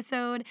this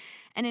episode.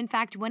 And in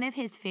fact, one of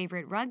his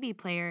favorite rugby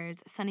players,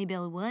 Sonny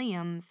Bill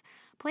Williams,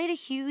 played a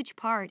huge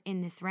part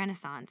in this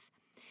renaissance.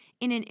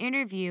 In an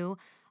interview,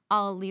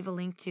 I'll leave a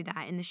link to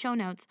that in the show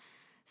notes,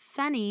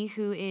 Sonny,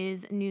 who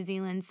is New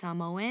Zealand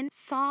Samoan,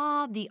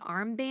 saw the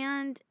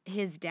armband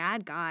his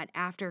dad got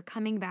after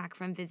coming back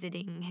from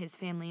visiting his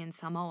family in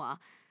Samoa.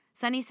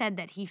 Sonny said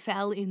that he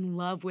fell in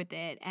love with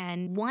it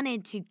and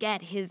wanted to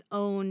get his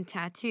own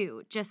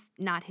tattoo, just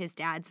not his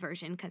dad's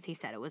version because he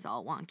said it was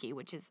all wonky,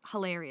 which is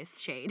hilarious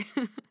shade.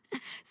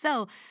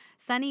 So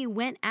Sonny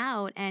went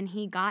out and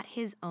he got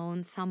his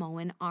own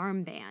Samoan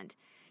armband.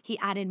 He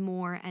added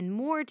more and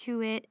more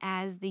to it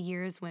as the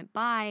years went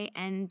by,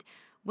 and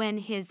when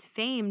his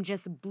fame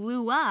just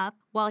blew up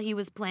while he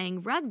was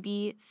playing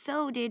rugby,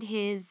 so did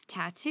his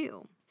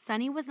tattoo.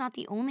 Sonny was not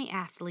the only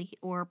athlete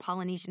or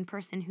Polynesian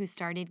person who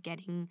started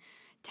getting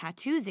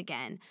tattoos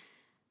again.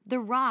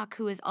 The Rock,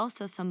 who is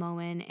also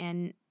Samoan,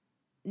 and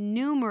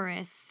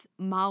numerous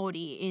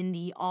Maori in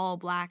the All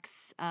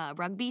Blacks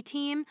rugby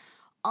team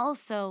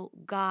also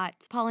got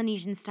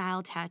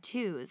Polynesian-style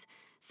tattoos.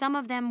 Some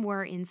of them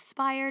were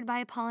inspired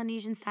by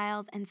Polynesian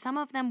styles, and some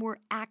of them were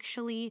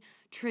actually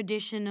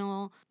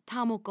traditional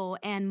tamoko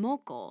and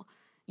moko.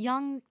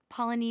 Young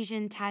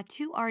Polynesian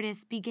tattoo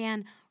artists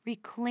began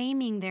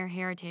reclaiming their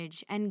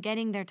heritage and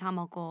getting their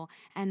tamoko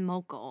and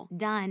moko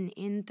done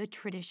in the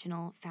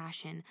traditional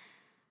fashion.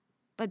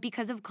 But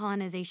because of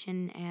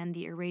colonization and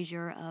the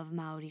erasure of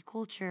Maori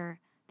culture,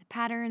 the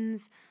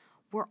patterns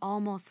were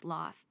almost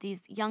lost.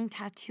 These young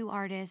tattoo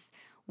artists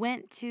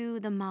went to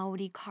the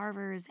Maori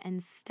carvers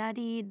and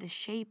studied the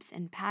shapes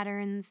and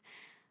patterns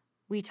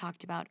we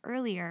talked about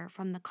earlier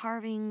from the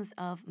carvings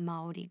of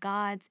Maori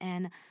gods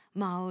and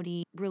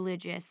Maori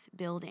religious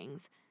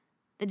buildings.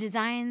 The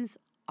designs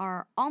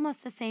are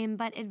almost the same,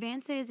 but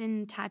advances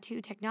in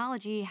tattoo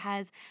technology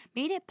has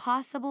made it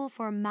possible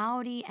for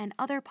Maori and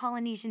other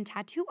Polynesian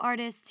tattoo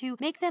artists to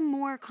make them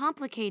more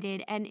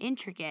complicated and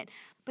intricate.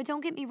 But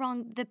don't get me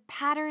wrong, the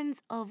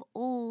patterns of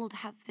old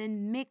have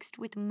been mixed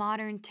with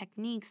modern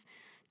techniques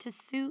to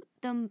suit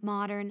the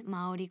modern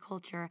Maori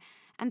culture.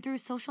 And through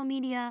social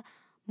media,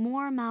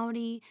 more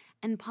Maori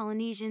and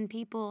Polynesian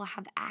people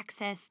have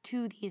access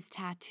to these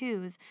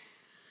tattoos.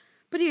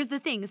 But here's the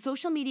thing,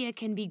 social media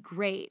can be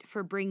great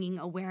for bringing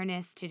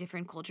awareness to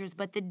different cultures,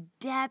 but the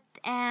depth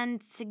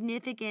and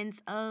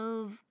significance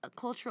of a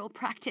cultural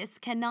practice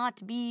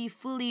cannot be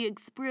fully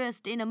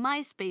expressed in a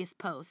MySpace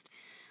post.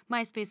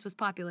 MySpace was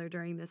popular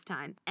during this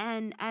time.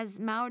 And as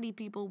Maori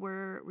people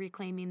were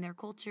reclaiming their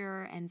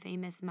culture and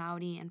famous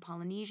Maori and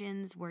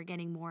Polynesians were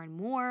getting more and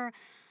more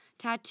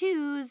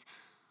tattoos,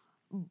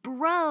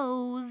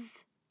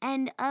 bros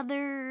and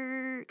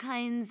other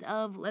kinds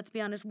of, let's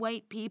be honest,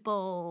 white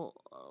people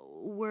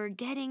were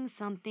getting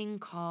something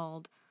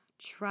called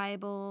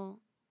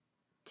tribal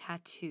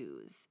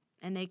tattoos.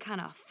 And they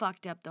kind of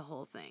fucked up the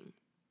whole thing.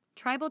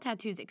 Tribal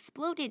tattoos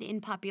exploded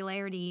in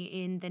popularity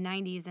in the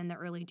 90s and the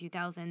early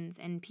 2000s,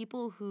 and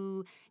people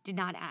who did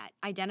not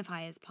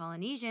identify as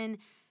Polynesian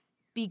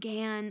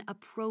began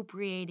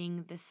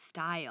appropriating the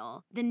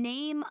style. The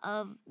name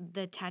of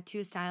the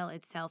tattoo style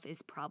itself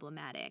is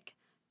problematic.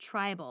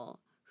 Tribal.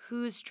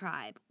 Whose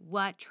tribe?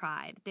 What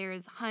tribe?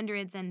 There's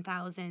hundreds and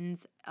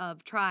thousands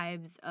of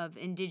tribes of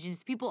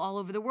indigenous people all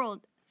over the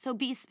world, so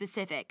be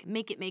specific.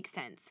 Make it make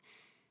sense.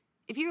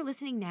 If you're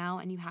listening now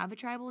and you have a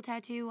tribal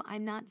tattoo,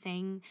 I'm not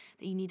saying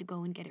that you need to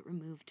go and get it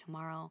removed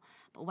tomorrow.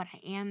 But what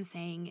I am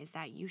saying is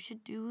that you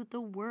should do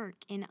the work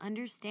in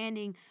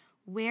understanding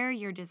where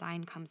your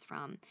design comes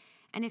from.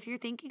 And if you're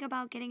thinking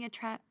about getting a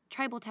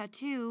tribal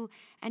tattoo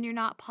and you're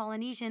not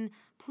Polynesian,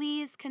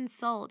 please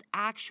consult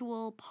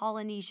actual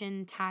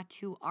Polynesian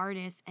tattoo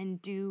artists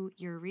and do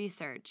your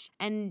research.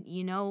 And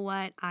you know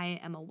what?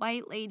 I am a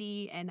white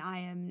lady and I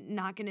am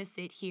not going to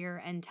sit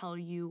here and tell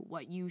you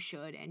what you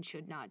should and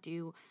should not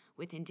do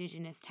with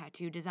indigenous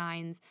tattoo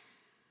designs,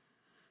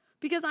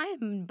 because I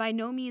am by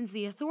no means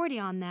the authority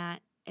on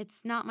that.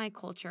 It's not my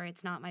culture.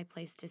 It's not my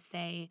place to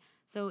say.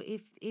 So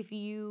if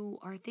you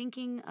are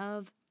thinking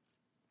of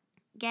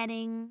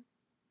getting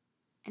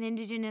an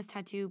indigenous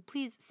tattoo,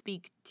 please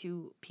speak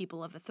to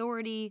people of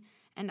authority,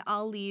 and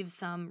I'll leave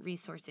some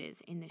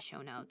resources in the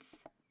show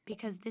notes,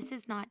 because this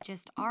is not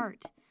just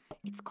art.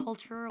 its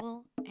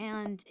cultural,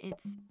 and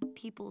its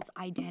people's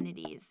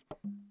identities.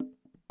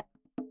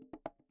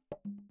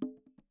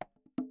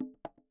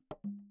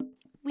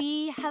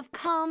 We have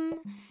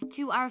come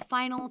to our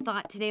final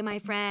thought today, my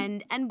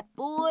friend, and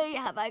boy,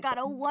 have I got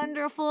a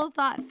wonderful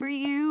thought for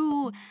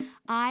you.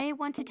 I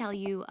want to tell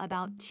you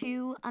about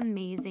two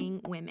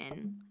amazing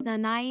women,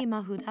 Nanai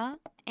Mahuta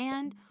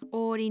and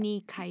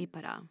Orini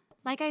Kaipara.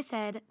 Like I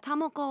said,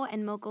 Tamoko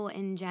and Moko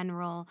in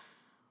general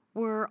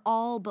were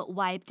all but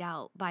wiped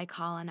out by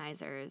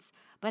colonizers,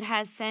 but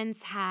has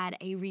since had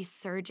a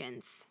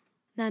resurgence.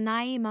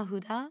 Nanai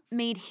Mahuta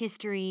made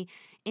history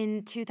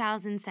in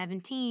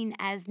 2017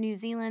 as New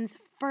Zealand's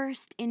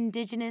first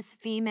Indigenous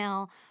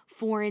female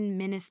foreign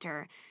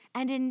minister,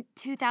 and in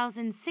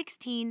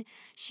 2016,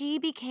 she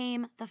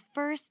became the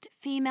first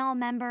female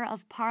member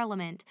of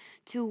parliament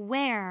to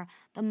wear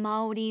the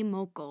Maori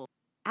moko.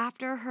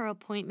 After her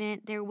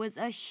appointment, there was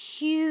a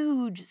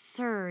huge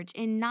surge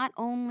in not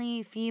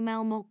only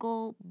female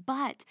moko,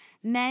 but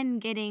men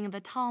getting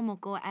the tall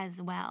moko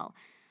as well.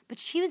 But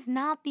she was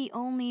not the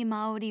only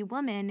Maori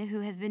woman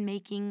who has been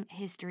making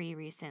history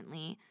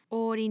recently.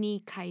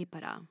 Orini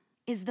Kaipara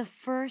is the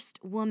first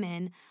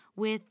woman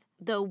with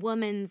the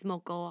woman's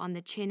moko on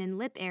the chin and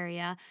lip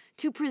area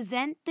to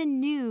present the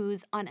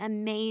news on a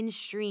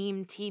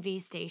mainstream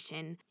TV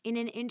station. In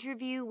an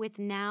interview with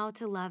Now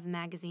to Love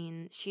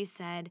magazine, she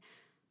said,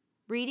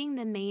 "Reading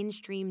the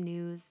mainstream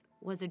news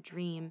was a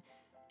dream,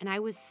 and I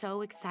was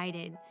so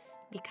excited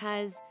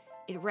because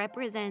it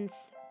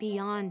represents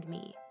beyond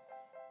me.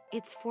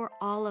 It's for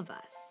all of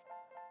us,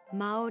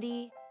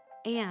 Maori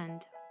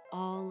and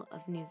all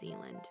of New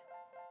Zealand."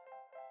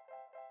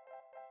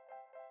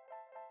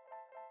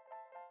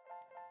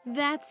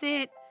 That's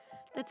it.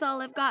 That's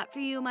all I've got for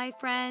you, my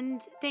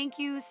friend. Thank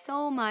you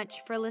so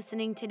much for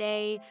listening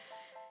today.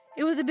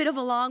 It was a bit of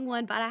a long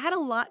one, but I had a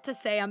lot to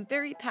say. I'm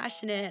very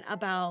passionate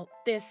about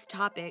this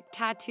topic: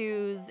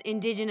 tattoos,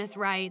 Indigenous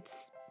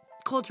rights,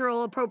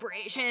 cultural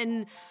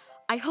appropriation.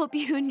 I hope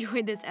you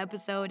enjoyed this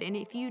episode, and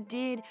if you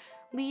did,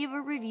 leave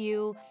a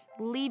review,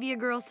 leave your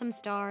girl some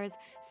stars,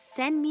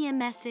 send me a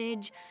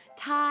message,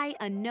 tie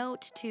a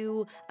note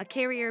to a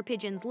carrier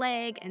pigeon's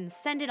leg, and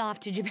send it off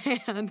to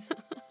Japan.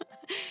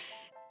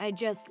 I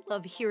just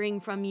love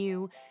hearing from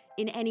you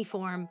in any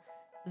form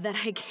that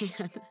I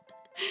can.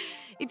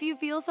 If you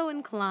feel so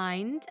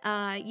inclined,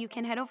 you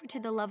can head over to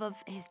the Love of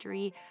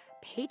History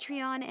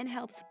Patreon and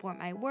help support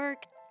my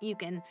work. You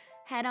can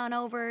head on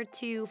over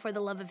to For the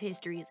Love of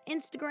History's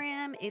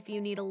Instagram if you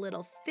need a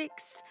little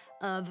fix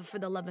of For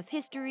the Love of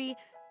History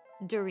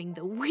during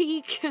the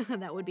week.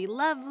 That would be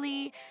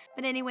lovely.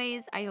 But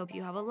anyways, I hope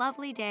you have a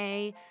lovely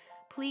day.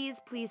 Please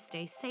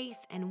stay safe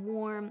and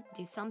warm.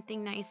 Do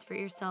something nice for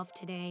yourself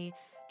today.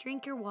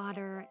 Drink your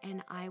water,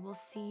 and I will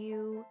see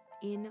you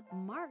in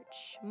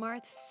March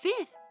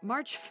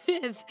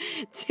 5th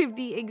to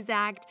be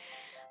exact,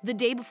 the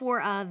day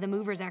before the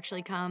movers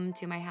actually come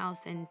to my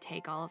house and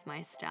take all of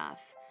my stuff.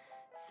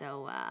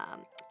 So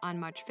on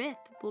March 5th,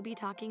 we'll be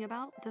talking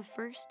about the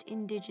first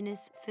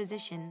Indigenous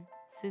physician,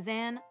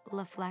 Suzanne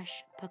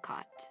LaFlèche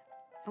Picot.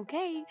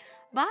 Okay,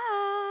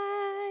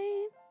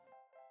 bye!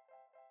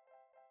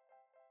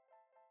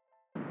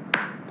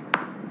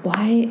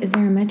 Why is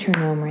there a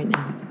metronome right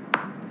now?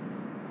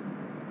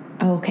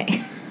 Oh, okay.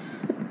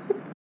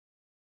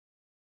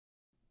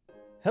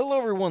 Hello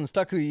everyone,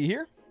 Takuya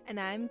here. And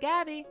I'm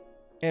Gabby.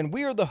 And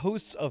we are the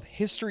hosts of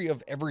History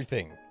of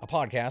Everything, a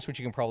podcast which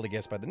you can probably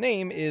guess by the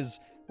name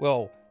is,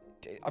 well,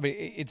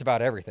 it's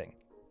about everything.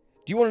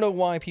 Do you want to know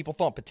why people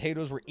thought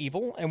potatoes were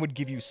evil and would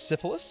give you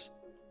syphilis?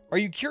 Are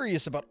you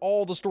curious about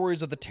all the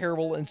stories of the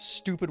terrible and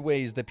stupid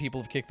ways that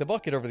people have kicked the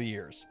bucket over the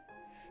years?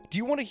 Do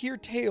you want to hear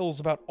tales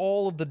about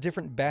all of the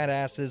different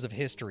badasses of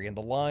history and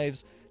the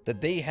lives that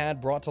they had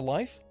brought to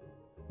life?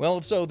 Well,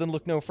 if so, then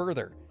look no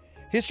further.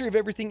 History of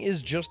Everything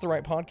is just the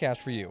right podcast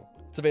for you.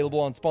 It's available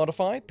on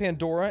Spotify,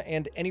 Pandora,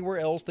 and anywhere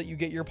else that you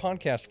get your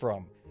podcast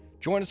from.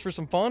 Join us for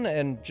some fun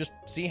and just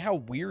see how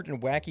weird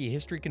and wacky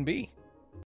history can be.